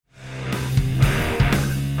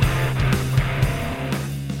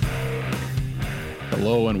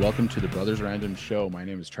Hello and welcome to the Brothers Random Show. My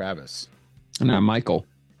name is Travis. And I'm Michael.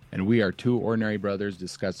 And we are two ordinary brothers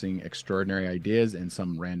discussing extraordinary ideas and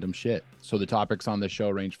some random shit. So the topics on the show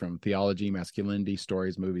range from theology, masculinity,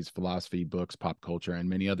 stories, movies, philosophy, books, pop culture, and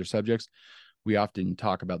many other subjects. We often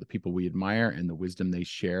talk about the people we admire and the wisdom they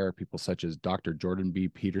share, people such as Dr. Jordan B.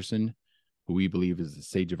 Peterson, who we believe is the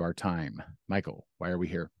sage of our time. Michael, why are we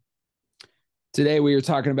here? Today we are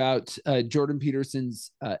talking about Jordan Peterson's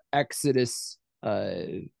Exodus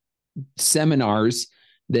seminars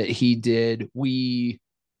that he did. We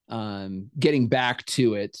getting back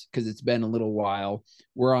to it because it's been a little while.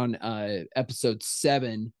 We're on episode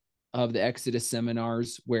 7 of the Exodus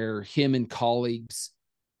seminars, where him and colleagues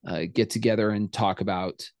get together and talk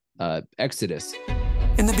about Exodus.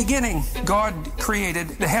 In the beginning, God created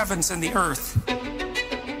the heavens and the earth.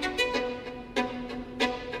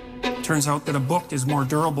 Turns out that a book is more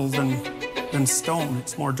durable than stone.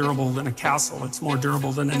 It's more durable than a castle. It's more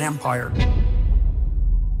durable than an empire.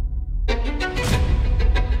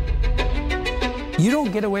 You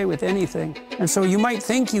don't get away with anything. And so you might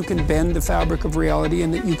think you can bend the fabric of reality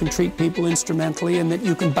and that you can treat people instrumentally and that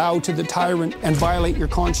you can bow to the tyrant and violate your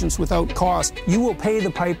conscience without cost. You will pay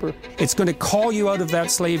the piper. It's going to call you out of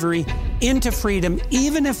that slavery into freedom,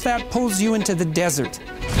 even if that pulls you into the desert.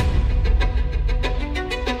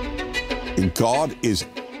 God is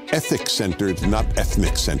ethic-centered, not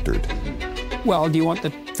ethnic-centered. Well, do you want the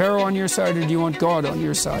Pharaoh on your side or do you want God on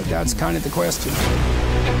your side? That's kind of the question.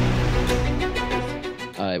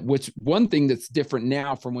 Which one thing that's different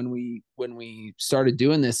now from when we started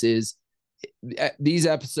doing this is these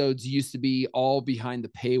episodes used to be all behind the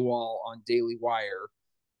paywall on Daily Wire.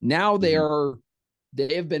 Now they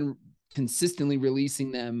have been consistently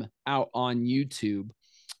releasing them out on YouTube.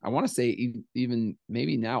 I want to say even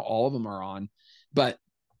maybe now all of them are on, but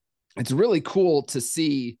it's really cool to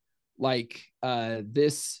see like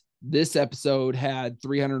this episode had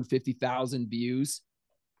 350,000 views.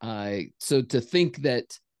 So to think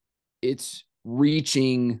that it's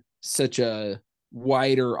reaching such a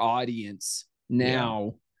wider audience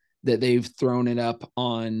now that they've thrown it up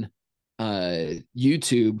on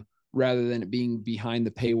YouTube rather than it being behind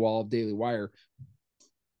the paywall of Daily Wire,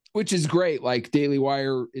 which is great. Like Daily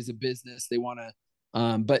Wire is a business. They want to,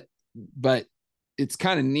 but it's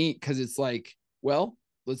kind of neat because it's like, well,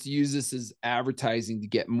 let's use this as advertising to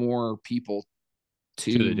get more people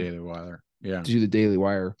to the Daily Wire. Yeah. To the Daily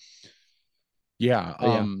Wire. Yeah.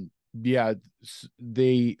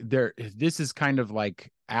 This is kind of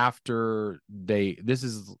like after this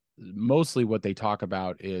is mostly what they talk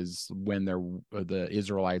about is when the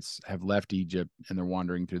Israelites have left Egypt and they're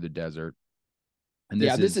wandering through the desert. And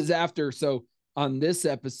this is after. So on this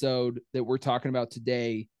episode that we're talking about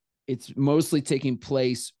today, it's mostly taking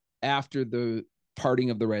place after the parting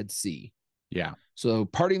of the Red Sea. Yeah. So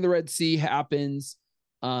parting the Red Sea happens.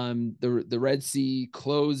 The Red Sea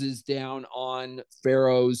closes down on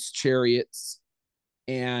Pharaoh's chariots.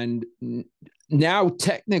 And now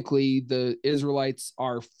technically the Israelites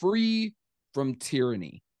are free from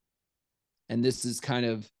tyranny. And this is kind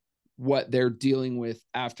of what they're dealing with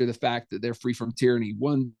after the fact that they're free from tyranny.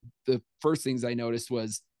 The first things I noticed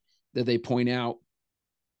was that they point out,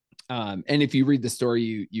 and if you read the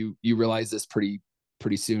story, you realize this pretty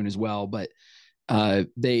soon as well, but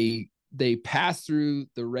they pass through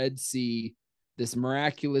the Red Sea, this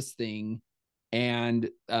miraculous thing, and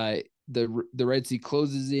the Red Sea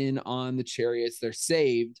closes in on the chariots. They're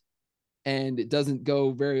saved, and it doesn't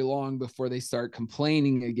go very long before they start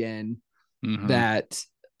complaining again that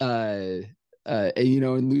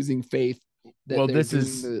and losing faith that this doing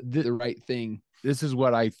is the right thing. This is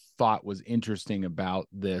what I thought was interesting about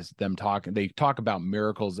this. They talk about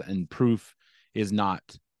miracles, and proof is not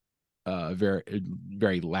very,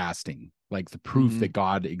 very lasting. Like the proof that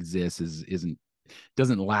God exists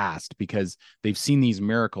doesn't last, because they've seen these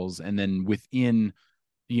miracles, and then within,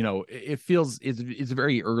 it feels it's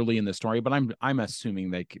very early in the story, but I'm assuming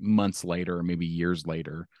like months later or maybe years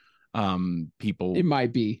later, people, it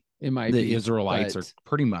might be the Israelites are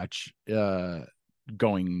pretty much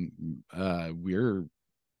going,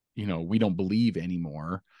 we don't believe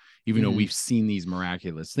anymore, even though we've seen these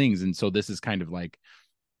miraculous things. And so this is kind of like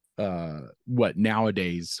what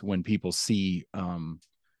nowadays when people see,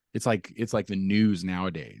 it's like the news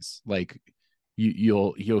nowadays. Like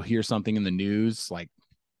you'll hear something in the news, like,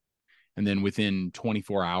 and then within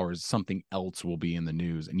 24 hours something else will be in the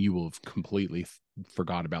news and you will have completely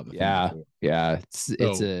forgot about the thing before.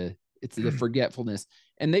 It's the forgetfulness.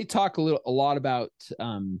 And they talk a lot about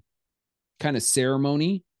kind of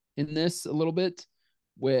ceremony in this a little bit,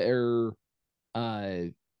 where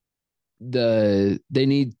they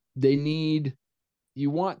need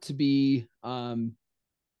to be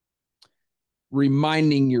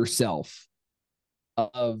reminding yourself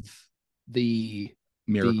of the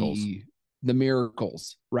Miracles. the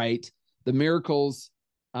miracles, right? The miracles,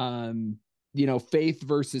 faith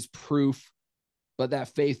versus proof, but that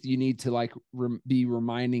faith you need to like be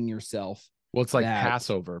reminding yourself. Well, it's like that,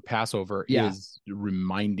 Passover. Passover is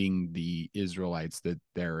reminding the Israelites that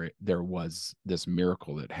there was this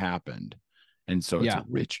miracle that happened. And so it's a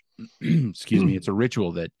excuse me, it's a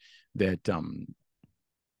ritual that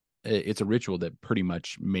it's a ritual that pretty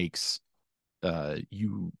much makes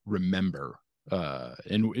you remember.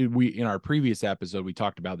 And we, in our previous episode, we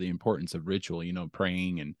talked about the importance of ritual,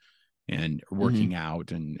 praying and working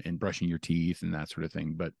out and brushing your teeth and that sort of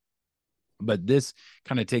thing. But this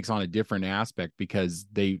kind of takes on a different aspect because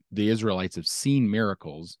the Israelites have seen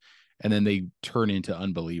miracles and then they turn into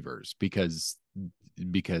unbelievers because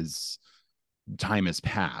time has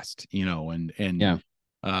passed, and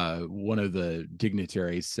one of the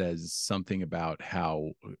dignitaries says something about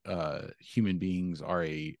how human beings are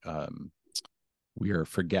we are a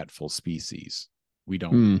forgetful species. We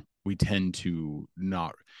tend to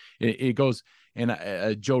not, it goes, and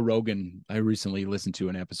Joe Rogan, I recently listened to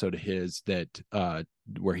an episode of his that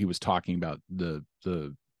where he was talking about the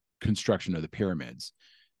construction of the pyramids,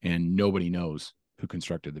 and nobody knows who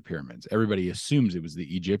constructed the pyramids. Everybody assumes it was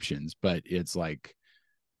the Egyptians, but it's like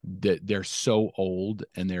that they're so old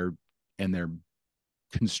and they're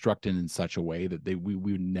constructed in such a way that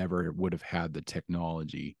we never would have had the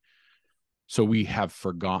technology. So we have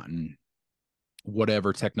forgotten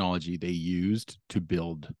whatever technology they used to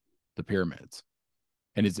build the pyramids.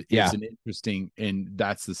 And it's an interesting, and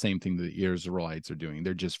that's the same thing that the Israelites are doing.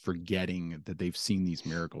 They're just forgetting that they've seen these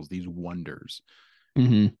miracles, these wonders.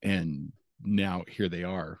 And now here they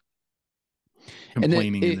are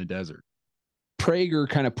complaining in the desert. Dennis Prager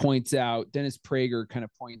kind of points out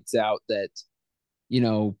that,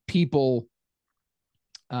 people,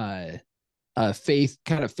 faith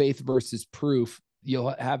versus proof.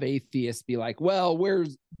 You'll have atheists be like, well,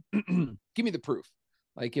 give me the proof.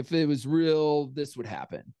 Like if it was real, this would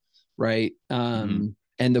happen. Right. And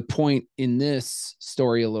the point in this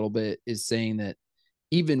story a little bit is saying that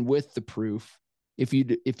even with the proof, if you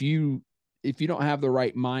don't have the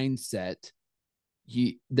right mindset,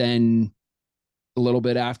 then a little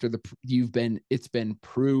bit after it's been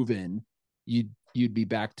proven, you'd be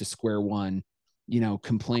back to square one,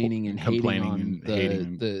 complaining and hating on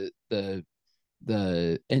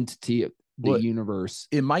the entity of the universe.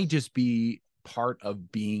 It might just be part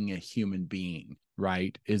of being a human being,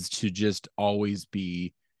 right? Is to just always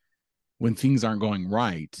be, when things aren't going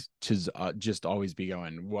right, to just always be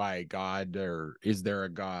going, why God, or is there a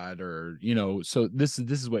God, or so this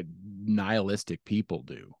is what nihilistic people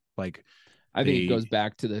do. Like I think it goes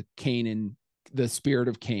back to the spirit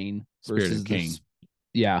of Cain versus Cain.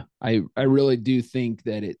 I really do think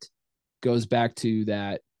that it goes back to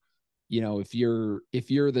that. If you're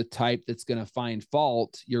the type that's going to find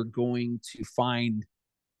fault, you're going to find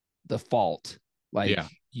the fault.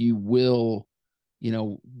 You will,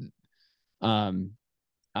 I'm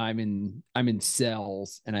in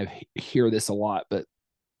sales and I hear this a lot, but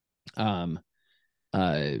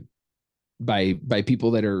by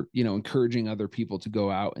people that are, encouraging other people to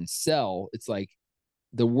go out and sell, it's like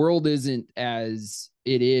the world isn't as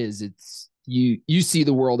it is. It's you see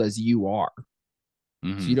the world as you are.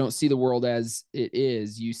 So you don't see the world as it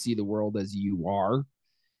is, you see the world as you are.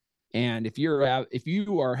 And if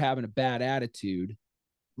you are having a bad attitude,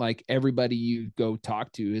 like everybody you go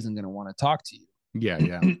talk to isn't going to want to talk to you. Yeah.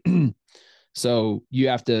 So you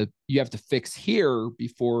have to fix here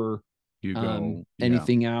before you go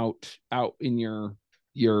anything out in your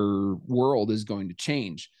world is going to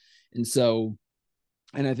change. And so,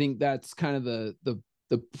 and I think that's kind of the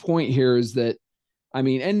point here is that,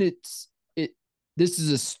 and this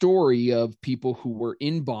is a story of people who were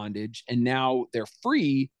in bondage and now they're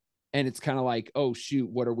free. And it's kind of like, oh shoot,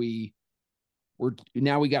 we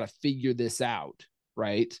got to figure this out.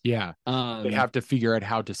 Right. Yeah. They have to figure out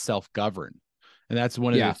how to self-govern. And that's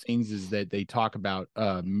one of the things is that they talk about,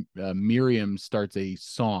 Miriam starts a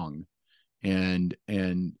song and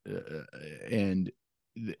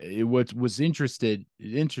what was interesting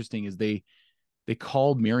is they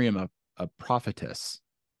called Miriam a prophetess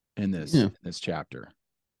in this chapter.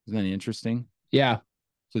 Isn't that interesting? Yeah.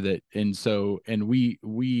 And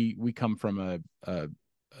we come from a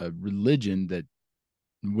religion that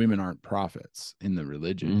women aren't prophets in the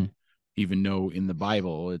religion, even though in the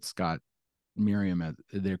Bible it's got Miriam,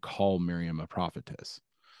 they call Miriam a prophetess.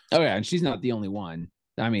 Oh yeah, and she's not the only one.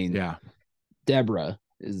 Deborah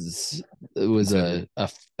was a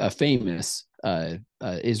famous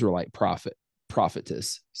Israelite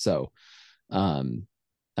prophetess. So, and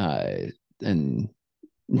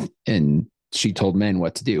she told men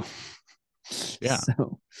what to do. Yeah.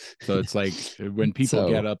 So it's like when people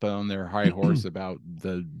get up on their high horse about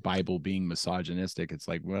the Bible being misogynistic, it's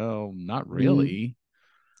like, well, not really.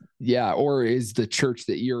 Yeah. Or is the church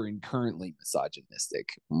that you're in currently misogynistic?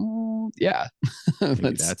 Yeah.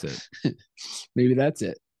 Maybe that's it. Maybe that's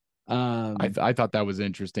it. I thought that was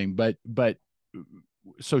interesting, but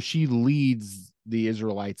so she leads the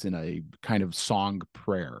Israelites in a kind of song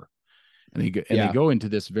prayer, and they go into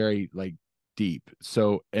this very like deep.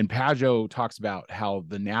 So, and Pageau talks about how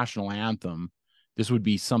the national anthem, this would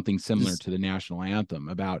be something similar to the national anthem,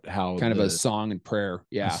 about how kind of a song and prayer.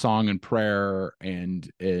 Yeah. A song and prayer.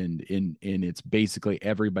 And it's basically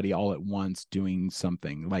everybody all at once doing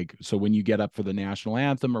something. Like, so when you get up for the national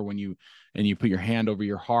anthem, or when you put your hand over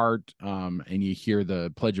your heart, and you hear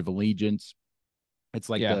the Pledge of Allegiance, it's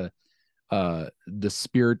like the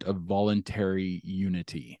spirit of voluntary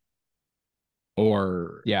unity,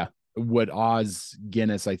 or what Os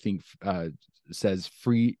Guinness, I think, says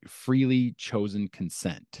freely chosen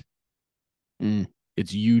consent.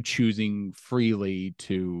 It's you choosing freely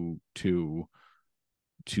to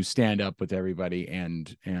stand up with everybody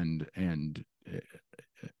and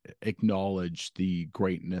acknowledge the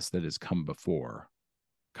greatness that has come before,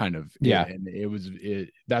 kind of. And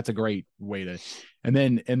that's a great way to, and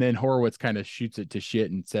then Horowitz kind of shoots it to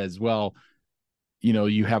shit and says, well,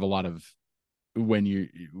 you have a lot of, when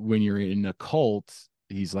you're in a cult,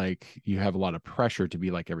 he's like, you have a lot of pressure to be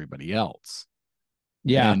like everybody else.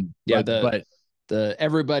 But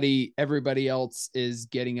everybody else is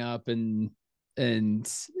getting up, and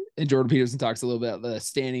Jordan Peterson talks a little bit about the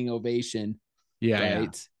standing ovation.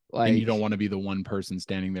 Right. Like, and you don't want to be the one person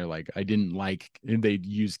standing there. Like, I didn't like, and they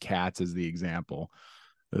use Cats as the example,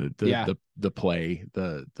 the play,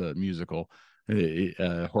 the musical.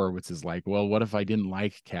 Horowitz is like, well, what if I didn't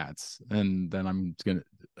like Cats, and then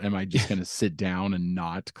am I just gonna sit down and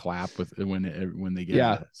not clap when they get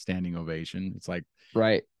a standing ovation? It's like,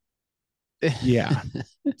 right. Yeah.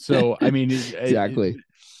 So I mean, exactly.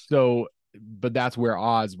 But that's where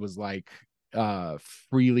Oz was like,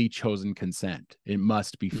 freely chosen consent. It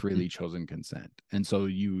must be freely chosen consent. And so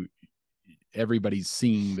everybody's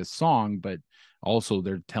singing the song, but also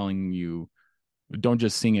they're telling you, don't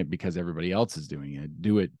just sing it because everybody else is doing it.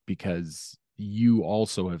 Do it because you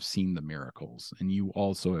also have seen the miracles and you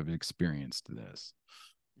also have experienced this.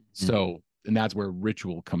 So, and that's where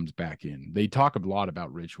ritual comes back in. They talk a lot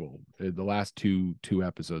about ritual. The last two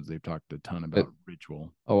episodes, they've talked a ton about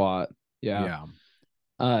ritual. A lot. Yeah.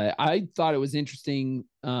 I thought it was interesting.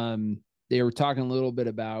 They were talking a little bit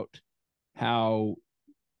about how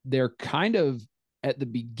they're kind of at the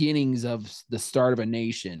beginnings of the start of a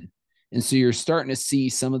nation. And so you're starting to see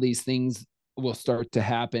some of these things will start to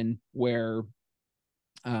happen where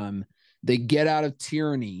they get out of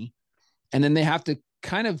tyranny, and then they have to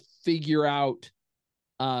kind of figure out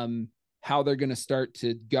how they're going to start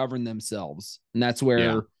to govern themselves. And that's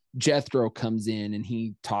where Jethro comes in, and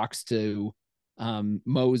he talks to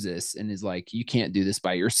Moses and is like, you can't do this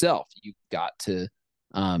by yourself. You've got to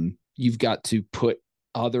put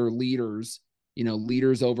other leaders,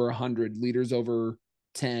 leaders over 100, leaders over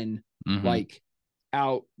 10, like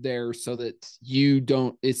out there, so that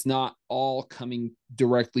it's not all coming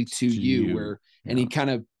directly to you.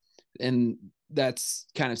 And that's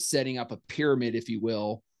kind of setting up a pyramid, if you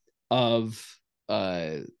will, of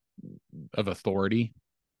authority.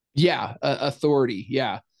 Authority.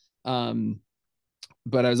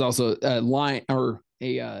 But I was also a line of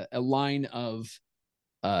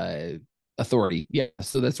authority. Yeah.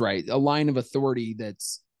 So that's right. A line of authority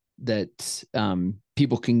that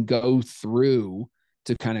people can go through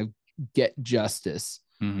to kind of get justice.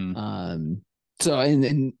 So,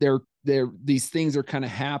 and these things are kind of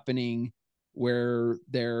happening where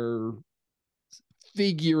they're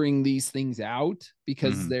figuring these things out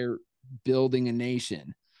because they're building a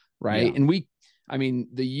nation. Right. And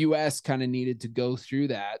the US kind of needed to go through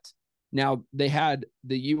that. Now they had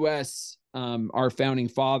the US, our founding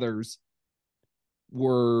fathers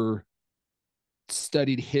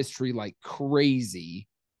studied history like crazy.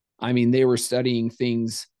 I mean, they were studying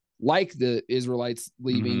things like the Israelites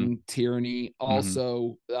leaving tyranny,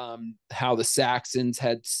 also how the Saxons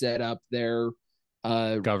had set up their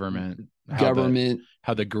government,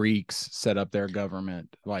 how the Greeks set up their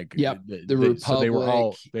government, like the Republic. So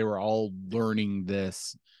they were all learning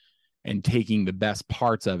this and taking the best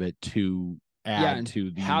parts of it to add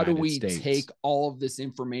to the how United do we States. Take all of this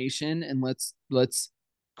information and let's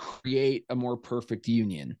create a more perfect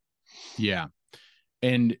union.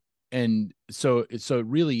 And so it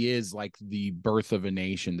really is like the birth of a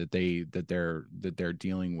nation that they're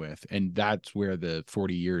dealing with, and that's where the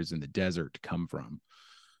 40 years in the desert come from.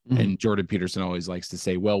 Mhm. And Jordan Peterson always likes to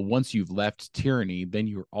say, well, once you've left tyranny, then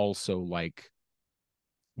you're also like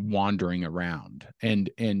wandering around. And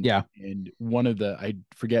one of the, I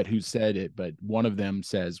forget who said it, but one of them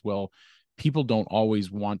says, well, people don't always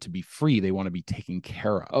want to be free, they want to be taken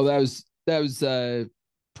care of. Oh, that was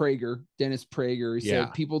Prager, Dennis Prager. He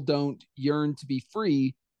said people don't yearn to be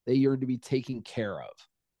free, they yearn to be taken care of.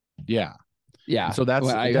 Yeah. So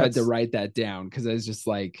I had to write that down because I was just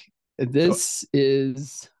like, this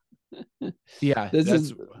is this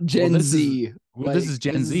is Gen Z. This is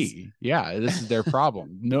Gen Z. Yeah, this is their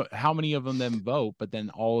problem. No, how many of them vote, but then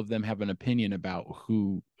all of them have an opinion about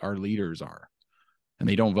who our leaders are, and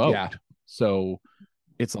they don't vote. Yeah. So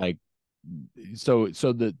it's like, so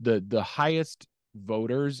the highest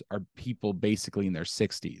voters are people basically in their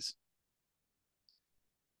 60s,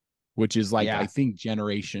 which is like, I think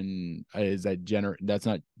generation that's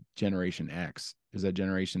not Generation X. Is that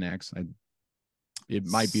Generation X? It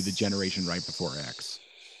might be the generation right before X.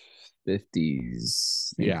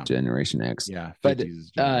 50s. Yeah. Generation X. Yeah. 50s but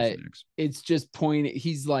Generation X. It's just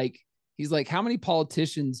he's like, how many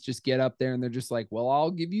politicians just get up there and they're just like, well,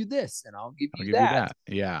 I'll give you this and I'll give you that.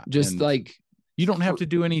 Yeah. Just and like, you don't have to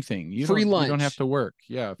do anything. You free lunch. You don't have to work.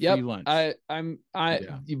 Yeah. Free lunch.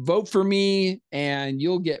 You vote for me and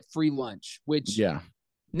you'll get free lunch, which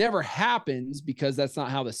never happens because that's not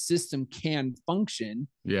how the system can function.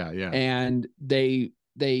 Yeah. And they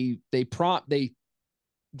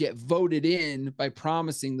get voted in by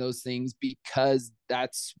promising those things because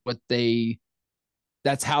that's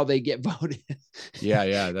how they get voted.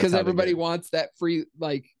 Yeah. Because everybody wants that free,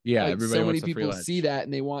 everybody so many wants people see that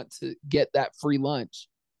and they want to get that free lunch.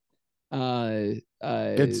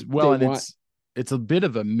 It's a bit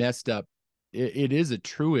of a messed up. It is a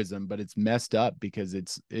truism, but it's messed up because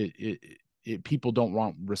people don't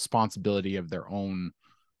want responsibility of their own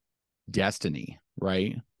destiny,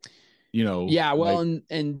 right? Yeah. Well,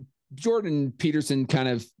 and Jordan Peterson kind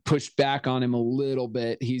of pushed back on him a little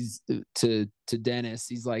bit. He's to Dennis.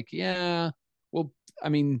 He's like, yeah, well, I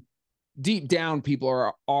mean, deep down, people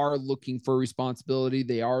are looking for responsibility.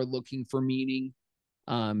 They are looking for meaning.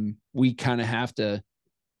 We kind of have to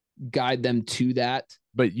guide them to that.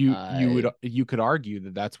 But you could argue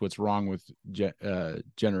that that's what's wrong with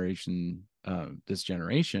generation. This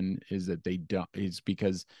generation is that they don't. It's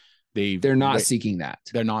because they're not seeking that.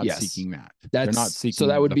 They're not seeking that. They're not seeking. So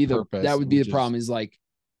that would be purpose, the problem. Is like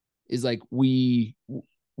we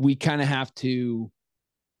kind of have to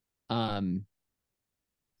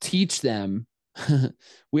teach them.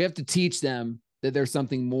 We have to teach them that there's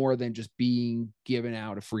something more than just being given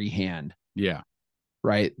out a free hand. Yeah.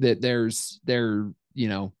 Right. That there's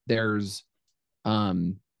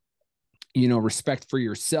respect for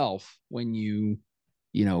yourself when you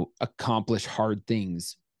accomplish hard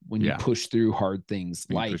things, when you push through hard things,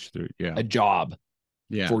 a job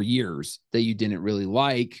for years that you didn't really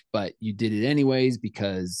like, but you did it anyways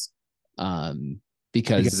because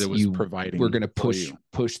it was providing. We're going to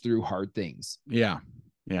push through hard things. Yeah.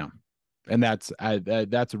 And that's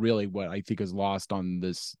really what I think is lost on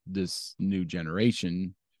this new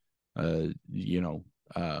generation, is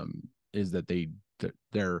that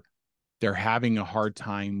they're having a hard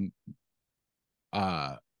time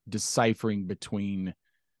deciphering between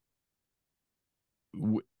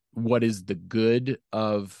what is the good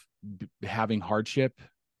of having hardship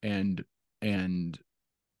and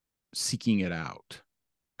seeking it out,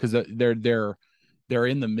 because they're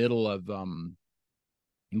in the middle of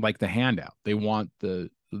like the handout. They want the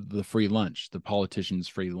free lunch, the politicians'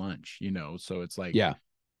 free lunch, so it's like,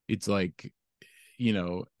 it's like,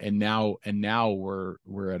 and now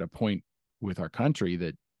we're at a point with our country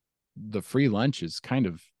that the free lunch is kind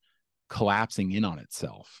of collapsing in on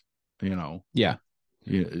itself.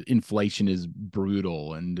 Inflation is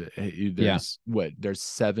brutal, and there's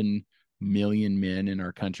 7 million men in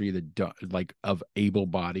our country that don't, like, of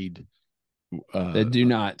able-bodied that do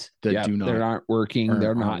not they aren't working.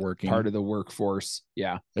 They're not working, part of the workforce.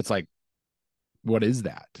 Yeah. It's like, what is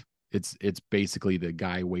that? It's basically the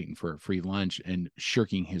guy waiting for a free lunch and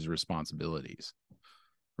shirking his responsibilities.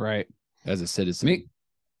 Right. As a citizen.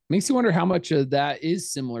 Makes you wonder how much of that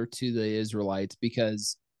is similar to the Israelites,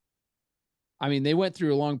 because I mean, they went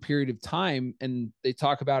through a long period of time, and they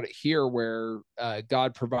talk about it here where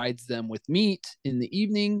God provides them with meat in the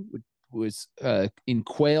evening, which was in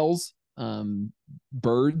quails,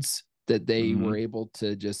 birds that they were able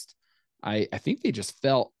to just, I think they just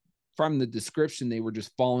felt from the description, they were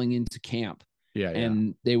just falling into camp,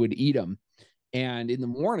 and they would eat them. And in the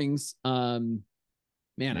mornings, manna.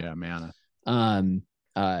 Yeah, manna.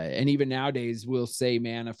 And even nowadays we'll say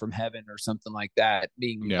manna from heaven or something like that,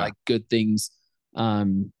 being like good things.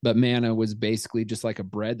 But manna was basically just like a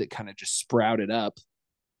bread that kind of just sprouted up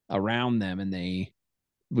around them, and they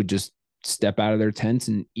would just step out of their tents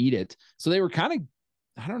and eat it. So they were kind of,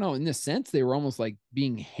 I don't know, in this sense, they were almost like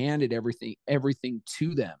being handed everything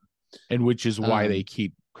to them. And which is why they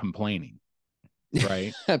keep complaining,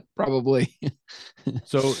 right? Probably.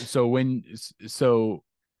 So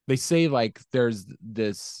they say like there's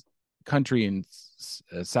this country in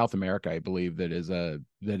South America, I believe, that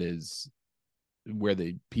is where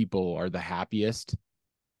the people are the happiest.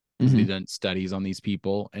 Mm-hmm. They've done studies on these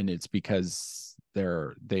people, and it's because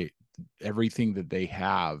everything that they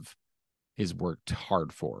have is worked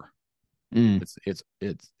hard for. They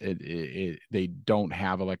don't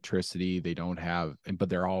have electricity, they don't have, but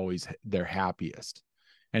they're happiest.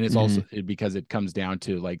 And it's also because it comes down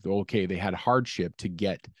to like, okay, they had hardship to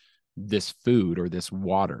get this food or this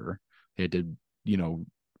water. They had to,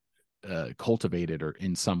 cultivate it or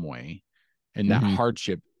in some way. And that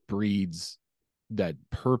hardship breeds, that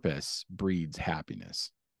purpose breeds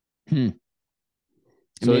happiness. So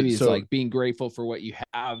maybe it's like being grateful for what you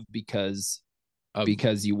have because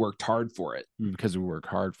you worked hard for it. Because we work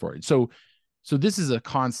hard for it. So this is a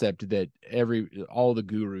concept that all the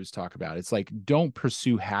gurus talk about. It's like, don't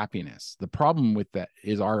pursue happiness. The problem with that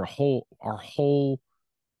is our whole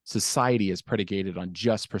society is predicated on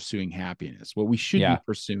just pursuing happiness. What we should be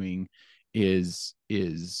pursuing is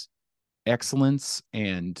excellence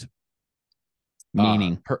and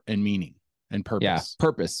meaning and purpose.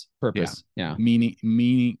 Purpose. Yeah.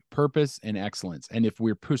 Meaning, purpose, and excellence. And if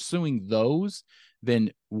we're pursuing those,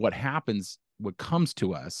 then what comes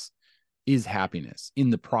to us is happiness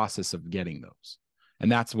in the process of getting those.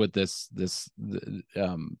 And that's what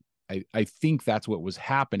I think that's what was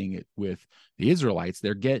happening with the Israelites.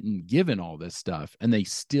 They're getting given all this stuff and they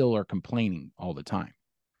still are complaining all the time.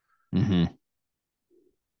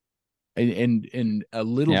 And a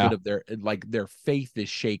little bit of their faith is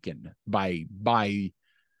shaken by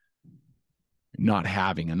not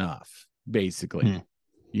having enough, basically.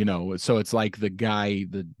 So it's like the guy,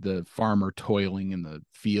 the farmer toiling in the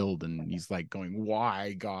field, and he's like going,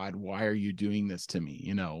 why, God, why are you doing this to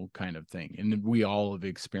me? Kind of thing. And we all have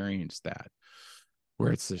experienced that,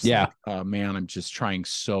 where it's just like, oh man, I'm just trying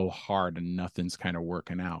so hard and nothing's kind of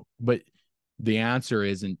working out. But the answer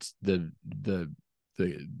isn't the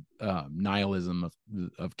nihilism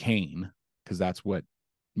of Cain, because that's what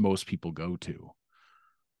most people go to.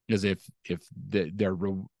 Because if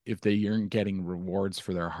they aren't getting rewards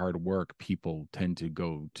for their hard work, people tend to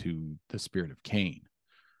go to the spirit of Cain.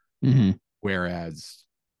 Whereas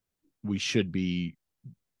we should be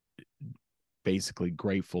basically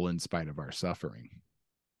grateful in spite of our suffering.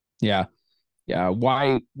 Why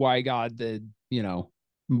God,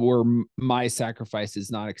 were my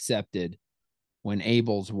sacrifices not accepted when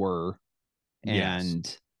Abel's were,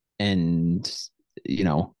 and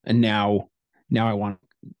now I want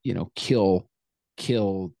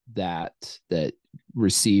kill that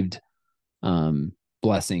received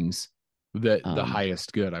blessings. The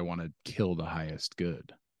highest good. I want to kill the highest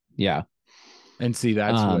good. Yeah. And see,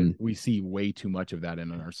 that's what we see way too much of that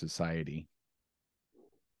in our society.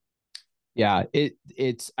 Yeah,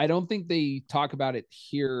 it's I don't think they talk about it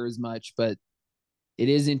here as much, but it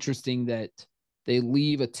is interesting that they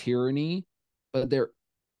leave a tyranny, but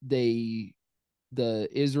the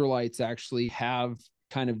Israelites actually have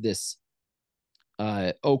kind of this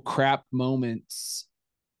oh crap moments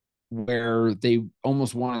where they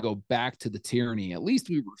almost want to go back to the tyranny. At least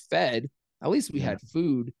we were fed, at least we had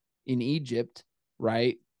food in Egypt,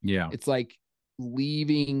 right? Yeah. It's like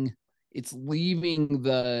leaving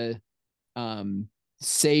the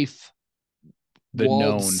safe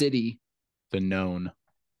walled city, the known,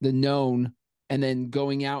 and then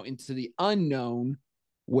going out into the unknown,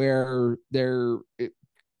 where there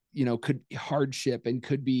could be hardship and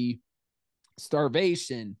could be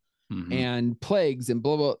starvation and plagues and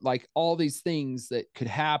blah blah, like all these things that could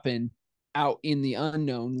happen out in the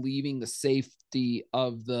unknown, leaving the safety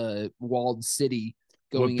of the walled city,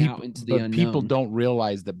 going out into the unknown. People don't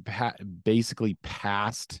realize that basically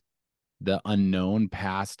past the unknown,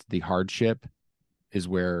 past the hardship, is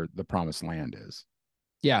where the promised land is.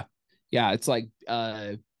 Yeah. It's like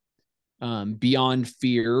beyond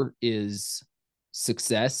fear is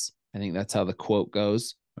success. I think that's how the quote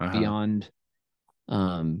goes.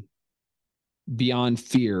 Beyond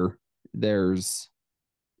fear, there's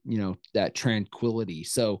that tranquility.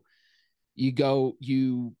 So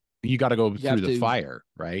you You got to go You through have the to- fire,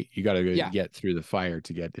 right? You got to get through the fire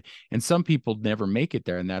to get, and some people never make it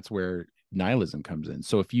there. And that's where nihilism comes in.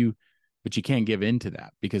 So but you can't give in to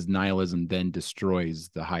that, because nihilism then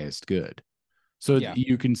destroys the highest good. So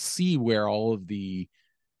you can see where all of the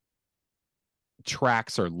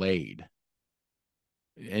tracks are laid,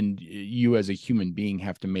 and you as a human being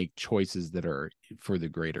have to make choices that are for the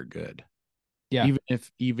greater good. Yeah.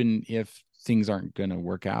 Even if things aren't going to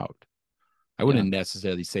work out. I wouldn't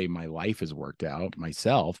necessarily say my life has worked out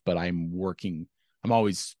myself, but I'm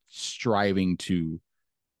always striving to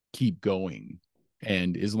keep going.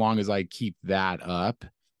 And as long as I keep that up,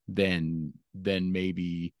 then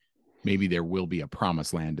maybe there will be a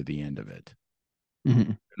promised land at the end of it.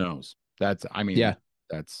 Mm-hmm. Who knows? That's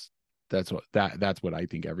what I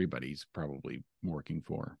think everybody's probably working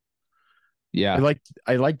for. Yeah.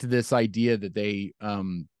 I liked this idea that they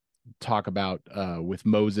talk about with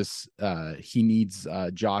Moses. He needs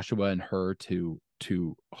Joshua and Hur to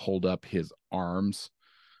hold up his arms,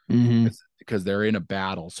 because they're in a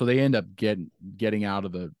battle. So they end up getting out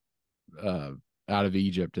of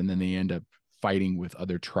Egypt, and then they end up fighting with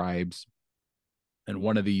other tribes. And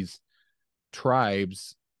one of these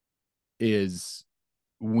tribes is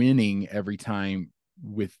winning every time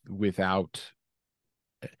without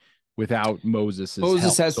Moses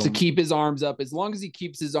has to keep his arms up. As long as he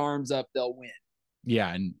keeps his arms up, they'll win.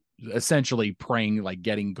 Yeah, and essentially praying, like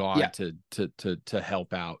getting God to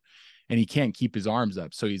help out, and he can't keep his arms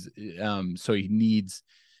up, so he needs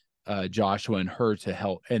Joshua and Hur to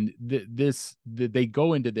help. And they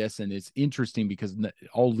go into this, and it's interesting because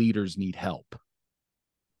all leaders need help.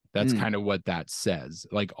 That's kind of what that says.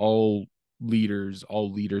 Like all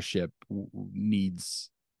leadership needs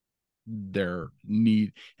their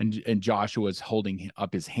need, and Joshua's holding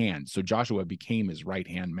up his hand, so Joshua became his right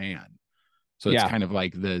hand man. So it's kind of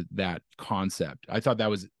like that concept. I thought that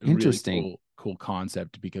was a interesting, really cool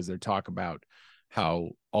concept, because they talk about how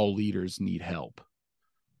all leaders need help,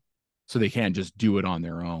 so they can't just do it on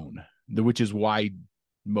their own. Which is why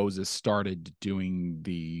Moses started doing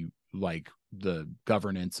the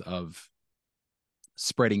governance of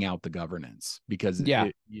spreading out the governance, because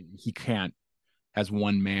he can't as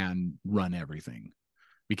one man run everything,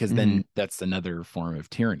 because then that's another form of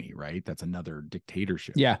tyranny, right? That's another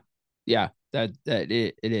dictatorship. That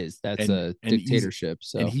it is. That's a dictatorship.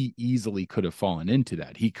 And he easily could have fallen into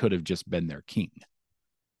that. He could have just been their king.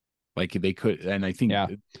 Like they could, and I think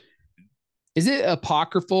is it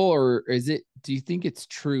apocryphal, or do you think it's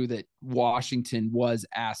true that Washington was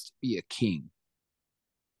asked to be a king?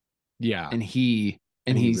 Yeah. And he's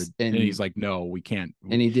like, no, we can't.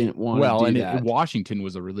 And he didn't want to do that. Washington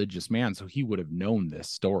was a religious man, so he would have known this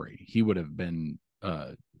story. He would have been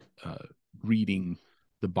reading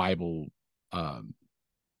the Bible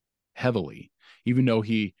heavily, even though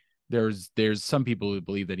there's some people who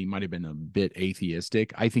believe that he might have been a bit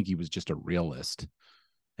atheistic. I think he was just a realist,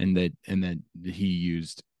 and that he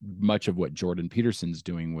used much of what Jordan Peterson's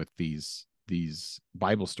doing with these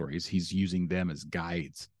Bible stories. He's using them as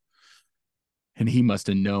guides. And he must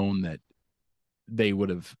have known that they would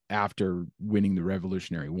have, after winning the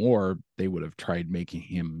Revolutionary War, they would have tried making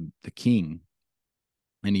him the king.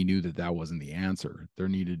 And he knew that wasn't the answer. There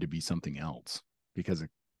needed to be something else, because a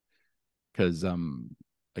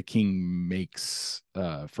king makes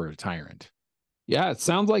for a tyrant. Yeah, it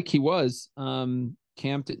sounds like he was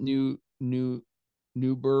camped at Newborough,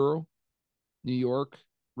 New York,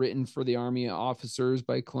 written for the army officers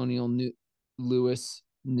by Colonial Louis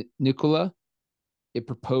Nicola. It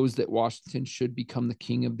proposed that Washington should become the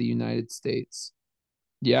king of the United States.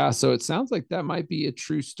 Yeah, so it sounds like that might be a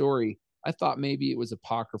true story. I thought maybe it was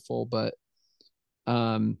apocryphal, but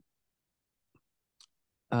at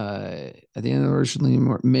the end of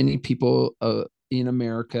the many people in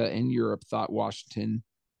America and Europe thought Washington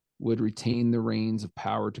would retain the reins of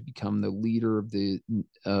power to become the leader of the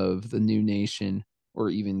new nation, or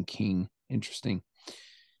even king. Interesting.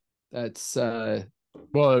 That's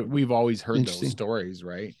well, we've always heard those stories,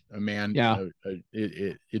 right? A man,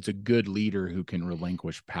 it's a good leader who can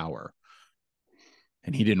relinquish power,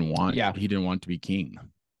 and he didn't want to be king.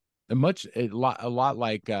 A lot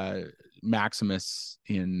like Maximus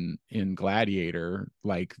in Gladiator.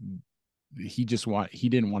 Like he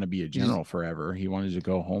didn't want to be a general forever. He wanted to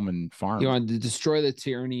go home and farm. He wanted to destroy the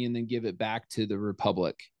tyranny and then give it back to the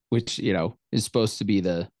Republic, which is supposed to be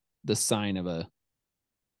the sign of a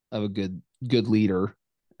good leader,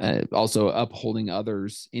 also upholding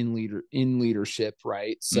others in leadership,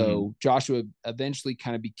 right? So Joshua eventually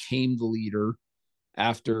kind of became the leader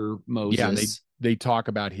after Moses. Yeah, they talk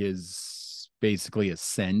about his basically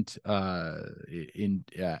ascent as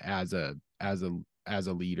a as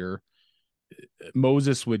a leader.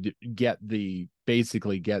 Moses would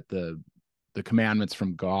basically get the commandments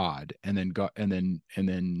from God, and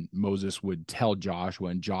then Moses would tell Joshua,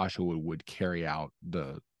 and Joshua would carry out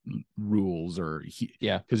the rules,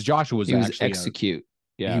 because Joshua was actually execute.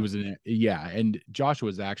 And Joshua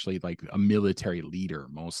was actually like a military leader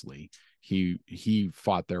mostly. He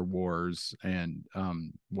fought their wars, and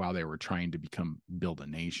while they were trying to build a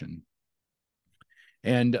nation.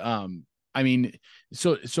 And I mean,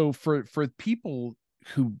 so for people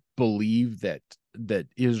who believe that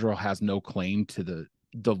Israel has no claim to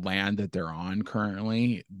the land that they're on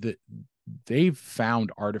currently, that they've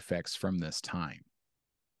found artifacts from this time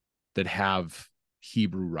that have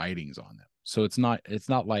Hebrew writings on them. So it's not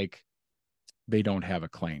like they don't have a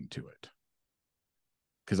claim to it,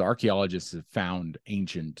 because archaeologists have found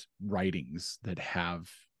ancient writings that have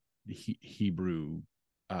Hebrew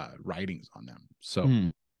writings on them.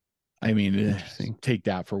 So I mean, take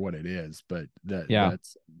that for what it is, but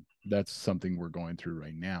that's something we're going through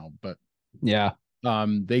right now. But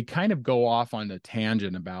they kind of go off on a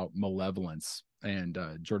tangent about malevolence, and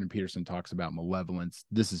Jordan Peterson talks about malevolence.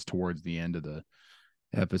 This is towards the end of the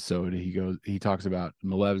episode. He talks about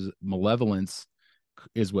malevolence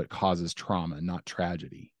is what causes trauma, not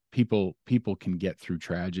tragedy. People can get through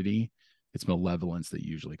tragedy. It's malevolence that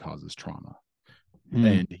usually causes trauma.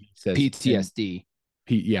 And he says PTSD.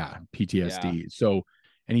 PTSD. Yeah. So,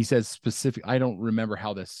 and he says I don't remember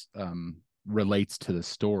how this relates to the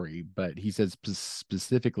story, but he says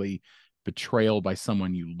specifically betrayal by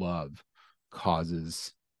someone you love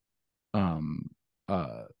causes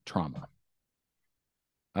trauma.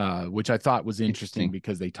 Which I thought was interesting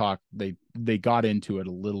because they got into it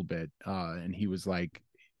a little bit, and he was like,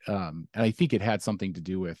 and I think it had something to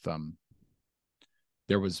do with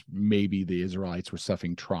there was maybe the Israelites were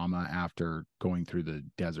suffering trauma after going through the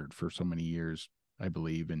desert for so many years, I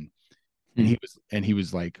believe, and he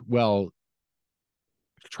was like, well,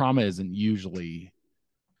 trauma isn't usually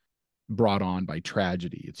brought on by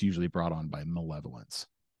tragedy; it's usually brought on by malevolence.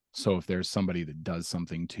 So if there's somebody that does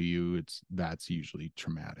something to you, that's usually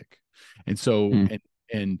traumatic. And so,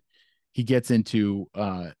 and he gets into,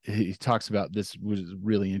 he talks about, this was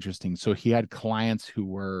really interesting. So he had clients who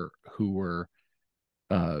were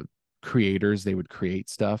creators. They would create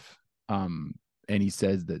stuff. And he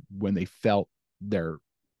says that when they felt their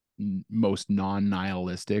most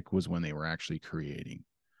non-nihilistic was when they were actually creating.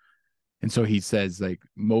 And so he says, like,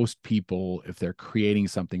 most people, if they're creating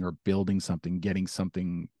something or building something, getting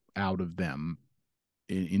something out of them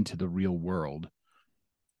into the real world,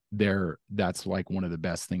 that's like one of the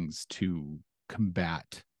best things to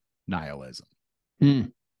combat nihilism.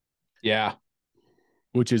 Yeah.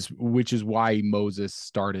 Which is why Moses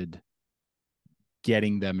started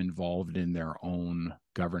getting them involved in their own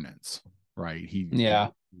governance, right?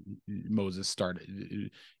 Moses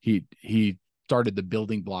started the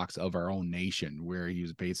building blocks of our own nation, where he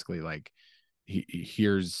was basically like,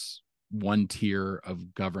 here's one tier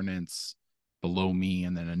of governance below me,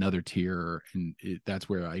 and then another tier, and that's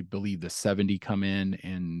where I believe the 70 come in,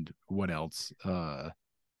 and what else? Probably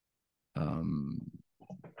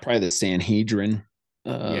the Sanhedrin.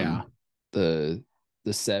 The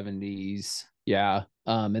 70s,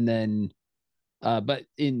 and then but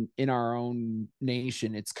in our own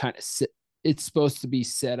nation, it's kind of it's supposed to be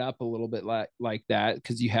set up a little bit like that,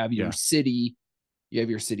 because you have your city, you have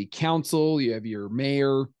your city council, you have your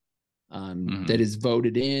mayor, that is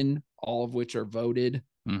voted in, all of which are voted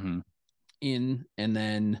in, and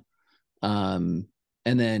then above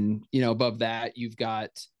that you've got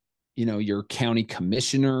your county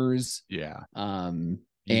commissioners, so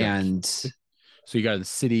you got the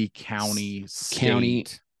city, county,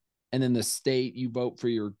 state, and then the state, you vote for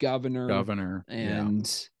your governor,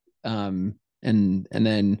 and then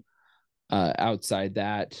outside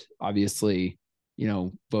that, obviously,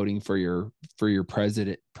 voting for your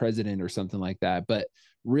president or something like that. But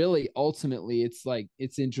really, ultimately, it's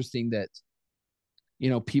interesting that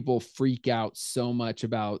people freak out so much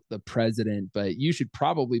about the president, but you should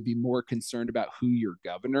probably be more concerned about who your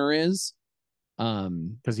governor is,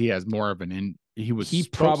 because he has more of he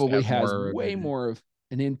probably has way more of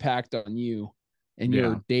an impact on you and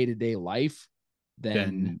your day-to-day life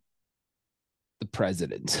than the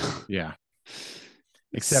president.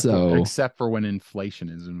 Except for when inflation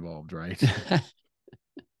is involved, right?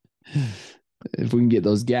 If we can get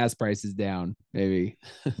those gas prices down, maybe.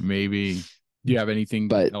 Do you have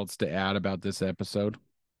anything else to add about this episode?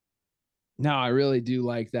 No, I really do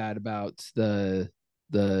like that about the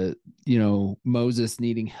Moses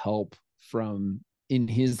needing help in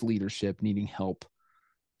his leadership, needing help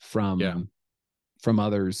from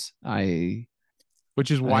others.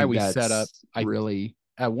 which is why we set up. Really,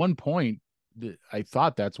 at one point, I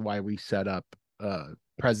thought that's why we set up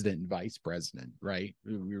president and vice president, right?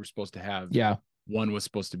 We were supposed to have, one was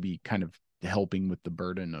supposed to be kind of helping with the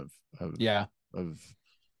burden of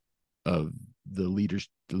the leaders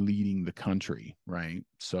leading the country, right?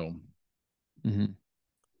 So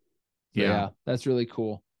yeah, that's really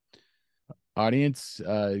cool. Audience,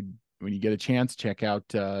 when you get a chance, check out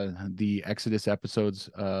the Exodus episodes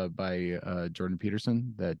by Jordan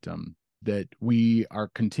Peterson that we are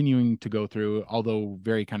continuing to go through, although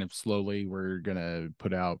very kind of slowly. We're gonna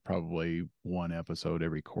put out probably one episode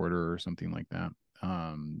every quarter or something like that.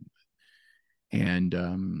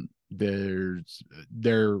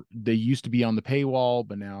 They used to be on the paywall,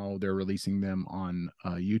 but now they're releasing them on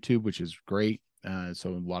YouTube, which is great.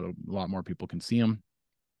 So a lot more people can see them.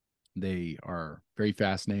 They are very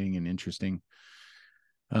fascinating and interesting.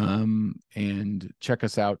 And check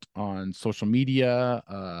us out on social media,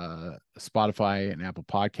 Spotify and Apple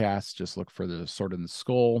Podcasts. Just look for the Sword in the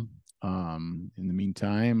Skull. In the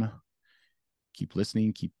meantime, keep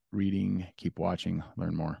listening, keep reading, keep watching,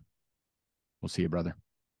 learn more. We'll see you, brother.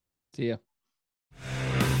 See ya.